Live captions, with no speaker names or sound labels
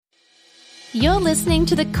You're listening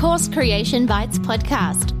to the Course Creation Bites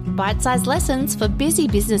podcast, bite-sized lessons for busy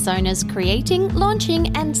business owners creating,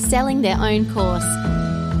 launching, and selling their own course.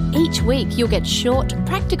 Each week, you'll get short,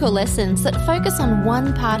 practical lessons that focus on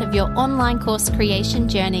one part of your online course creation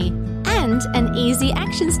journey and an easy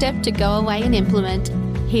action step to go away and implement.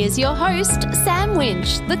 Here's your host, Sam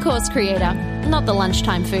Winch, the course creator, not the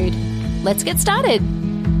lunchtime food. Let's get started.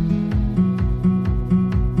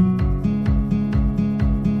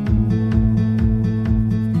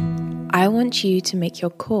 I want you to make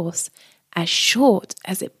your course as short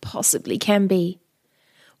as it possibly can be.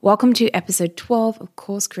 Welcome to episode 12 of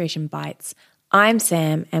Course Creation Bites. I'm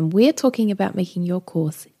Sam, and we're talking about making your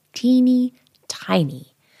course teeny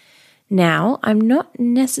tiny. Now, I'm not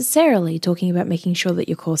necessarily talking about making sure that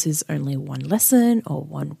your course is only one lesson or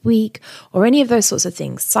 1 week or any of those sorts of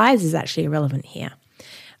things. Size is actually irrelevant here.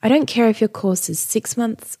 I don't care if your course is 6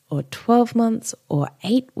 months or 12 months or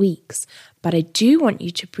 8 weeks, but I do want you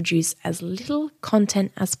to produce as little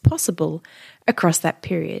content as possible across that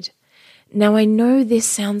period. Now, I know this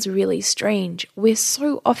sounds really strange. We're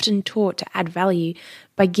so often taught to add value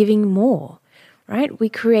by giving more, right? We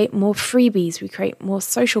create more freebies, we create more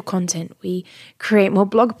social content, we create more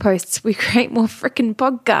blog posts, we create more freaking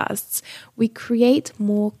podcasts. We create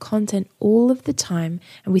more content all of the time,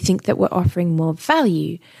 and we think that we're offering more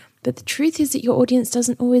value. But the truth is that your audience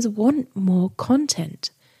doesn't always want more content.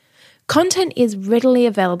 Content is readily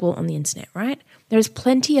available on the internet, right? There's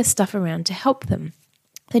plenty of stuff around to help them.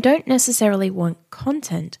 They don't necessarily want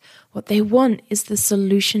content. What they want is the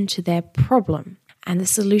solution to their problem. And the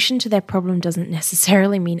solution to their problem doesn't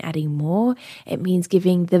necessarily mean adding more. It means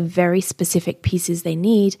giving the very specific pieces they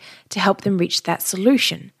need to help them reach that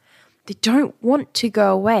solution. They don't want to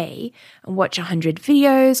go away and watch 100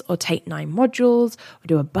 videos or take 9 modules or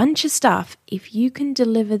do a bunch of stuff if you can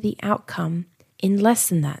deliver the outcome in less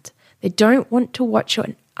than that. They don't want to watch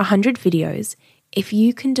 100 videos if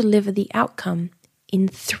you can deliver the outcome in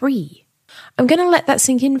 3. I'm going to let that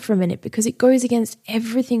sink in for a minute because it goes against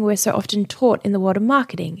everything we're so often taught in the world of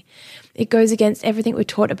marketing. It goes against everything we're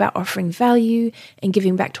taught about offering value and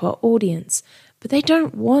giving back to our audience. But they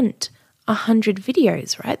don't want 100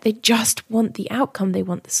 videos, right? They just want the outcome. They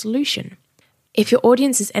want the solution. If your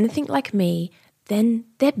audience is anything like me, then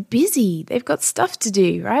they're busy. They've got stuff to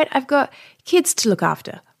do, right? I've got kids to look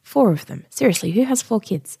after. 4 of them. Seriously, who has 4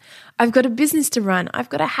 kids? I've got a business to run. I've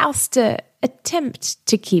got a house to attempt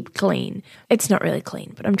to keep clean. It's not really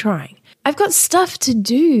clean, but I'm trying. I've got stuff to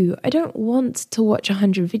do. I don't want to watch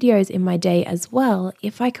 100 videos in my day as well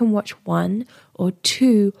if I can watch 1 or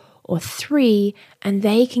 2 or 3 and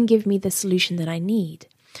they can give me the solution that I need.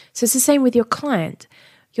 So it's the same with your client.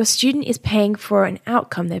 Your student is paying for an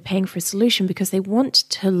outcome. They're paying for a solution because they want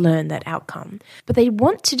to learn that outcome, but they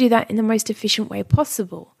want to do that in the most efficient way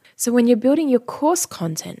possible. So when you're building your course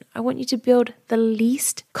content, I want you to build the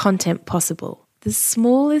least content possible, the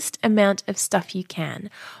smallest amount of stuff you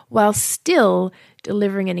can, while still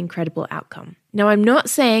delivering an incredible outcome. Now, I'm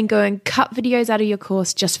not saying go and cut videos out of your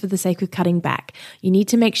course just for the sake of cutting back. You need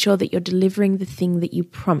to make sure that you're delivering the thing that you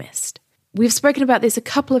promised. We've spoken about this a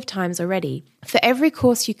couple of times already. For every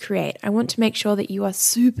course you create, I want to make sure that you are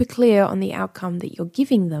super clear on the outcome that you're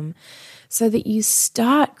giving them so that you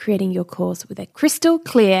start creating your course with a crystal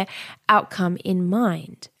clear outcome in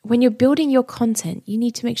mind. When you're building your content, you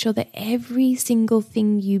need to make sure that every single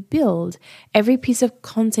thing you build, every piece of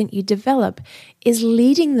content you develop is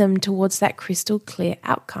leading them towards that crystal clear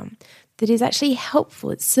outcome that is actually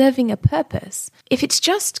helpful. It's serving a purpose. If it's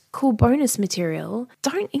just cool bonus material,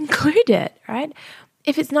 don't include it, right?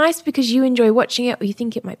 If it's nice because you enjoy watching it or you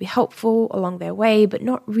think it might be helpful along their way, but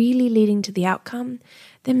not really leading to the outcome,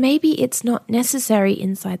 then maybe it's not necessary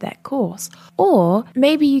inside that course. Or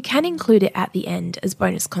maybe you can include it at the end as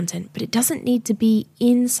bonus content, but it doesn't need to be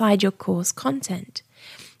inside your course content.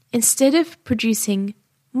 Instead of producing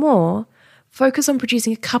more, focus on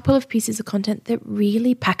producing a couple of pieces of content that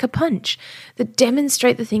really pack a punch, that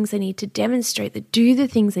demonstrate the things they need to demonstrate, that do the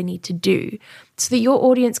things they need to do, so that your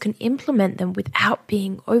audience can implement them without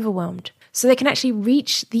being overwhelmed, so they can actually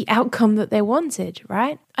reach the outcome that they wanted,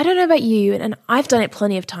 right? I don't know about you, and I've done it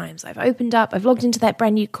plenty of times. I've logged into that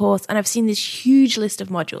brand new course, and I've seen this huge list of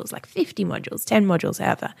modules, like 50 modules, 10 modules,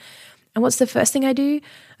 however. And what's the first thing I do?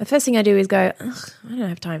 The first thing I do is go, I don't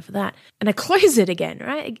have time for that. And I close it again,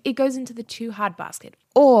 right? It goes into the too hard basket.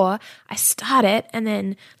 Or I start it and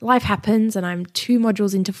then life happens and I'm 2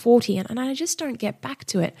 modules into 40 and I just don't get back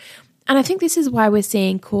to it. And I think this is why we're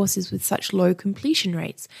seeing courses with such low completion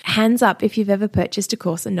rates. Hands up if you've ever purchased a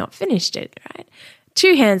course and not finished it, right?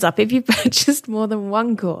 2 hands up if you've purchased more than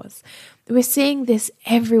one course. We're seeing this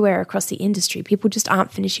everywhere across the industry. People just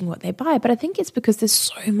aren't finishing what they buy. But I think it's because there's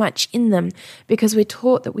so much in them, because we're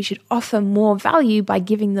taught that we should offer more value by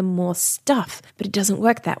giving them more stuff, but it doesn't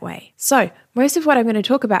work that way. So most of what I'm going to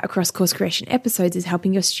talk about across course creation episodes is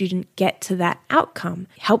helping your student get to that outcome,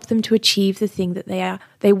 help them to achieve the thing that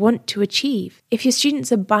they want to achieve. If your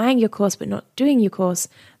students are buying your course but not doing your course,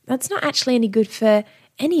 that's not actually any good for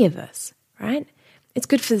any of us, right? It's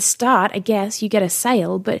good for the start, I guess. You get a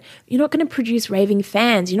sale, but you're not going to produce raving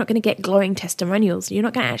fans. You're not going to get glowing testimonials. You're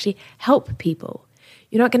not going to actually help people.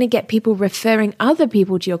 You're not going to get people referring other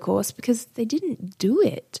people to your course because they didn't do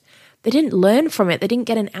it. They didn't learn from it. They didn't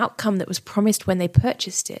get an outcome that was promised when they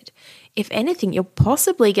purchased it. If anything, you'll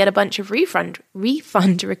possibly get a bunch of refund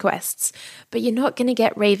requests, but you're not going to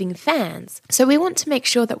get raving fans. So we want to make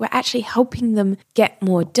sure that we're actually helping them get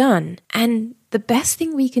more done. And the best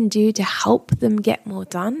thing we can do to help them get more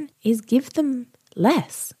done is give them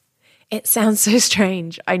less. It sounds so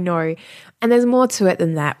strange, I know. And there's more to it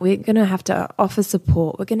than that. We're going to have to offer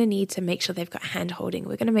support. We're going to need to make sure they've got hand holding.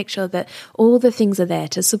 We're going to make sure that all the things are there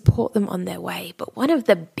to support them on their way. But one of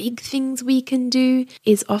the big things we can do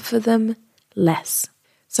is offer them less.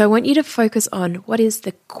 So I want you to focus on what is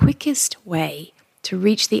the quickest way to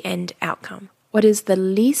reach the end outcome. What is the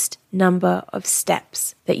least number of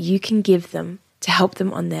steps that you can give them to help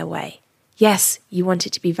them on their way? Yes, you want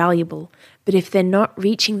it to be valuable, but if they're not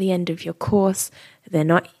reaching the end of your course, they're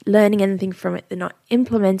not learning anything from it, they're not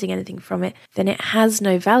implementing anything from it, then it has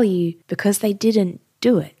no value because they didn't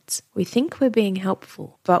do it. We think we're being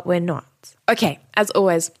helpful, but we're not. Okay, as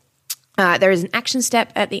always, there is an action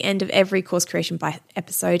step at the end of every Course Creation Bites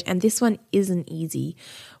episode, and this one isn't easy.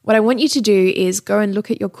 What I want you to do is go and look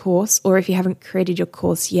at your course, or if you haven't created your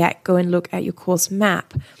course yet, go and look at your course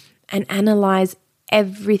map and analyze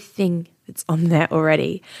everything that's on there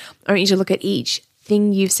already. I want you to look at each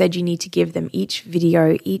thing you've said you need to give them, each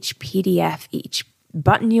video, each PDF, each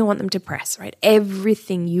button you want them to press, right?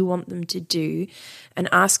 Everything you want them to do, and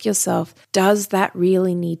ask yourself, does that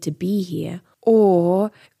really need to be here?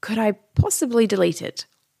 Or could I possibly delete it?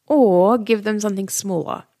 Or give them something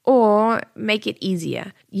smaller? Or make it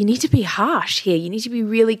easier? You need to be harsh here. You need to be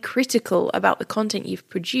really critical about the content you've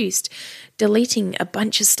produced, deleting a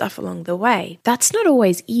bunch of stuff along the way. That's not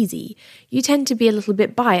always easy. You tend to be a little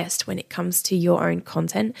bit biased when it comes to your own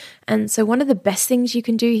content. And so one of the best things you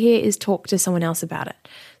can do here is talk to someone else about it.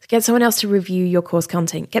 Get someone else to review your course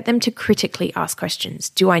content. Get them to critically ask questions.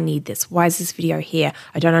 Do I need this? Why is this video here?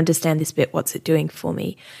 I don't understand this bit. What's it doing for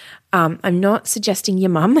me? I'm not suggesting your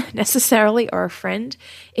mum necessarily or a friend.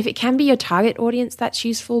 If it can be your target audience, that's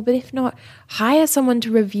useful. But if not, hire someone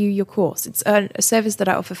to review your course. It's a service that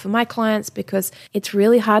I offer for my clients because it's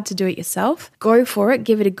really hard to do it yourself. Go for it,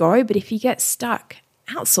 give it a go. But if you get stuck,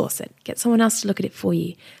 outsource it. Get someone else to look at it for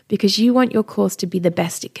you because you want your course to be the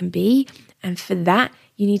best it can be. And for that,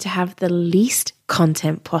 you need to have the least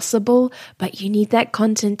content possible, but you need that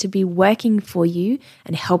content to be working for you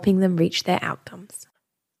and helping them reach their outcomes.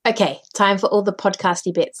 Okay, time for all the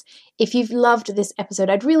podcasty bits. If you've loved this episode,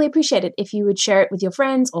 I'd really appreciate it if you would share it with your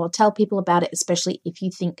friends or tell people about it, especially if you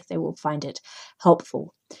think they will find it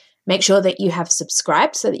helpful. Make sure that you have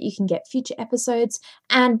subscribed so that you can get future episodes,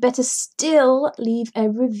 and better still, leave a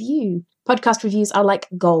review. Podcast reviews are like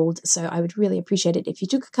gold, so I would really appreciate it if you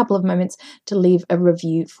took a couple of moments to leave a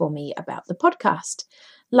review for me about the podcast.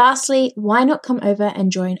 Lastly, why not come over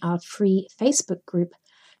and join our free Facebook group,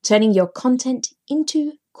 Turning Your Content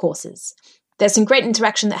into Courses. There's some great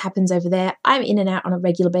interaction that happens over there. I'm in and out on a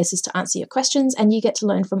regular basis to answer your questions, and you get to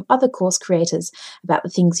learn from other course creators about the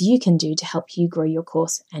things you can do to help you grow your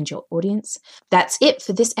course and your audience. That's it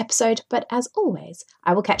for this episode, but as always,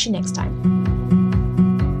 I will catch you next time.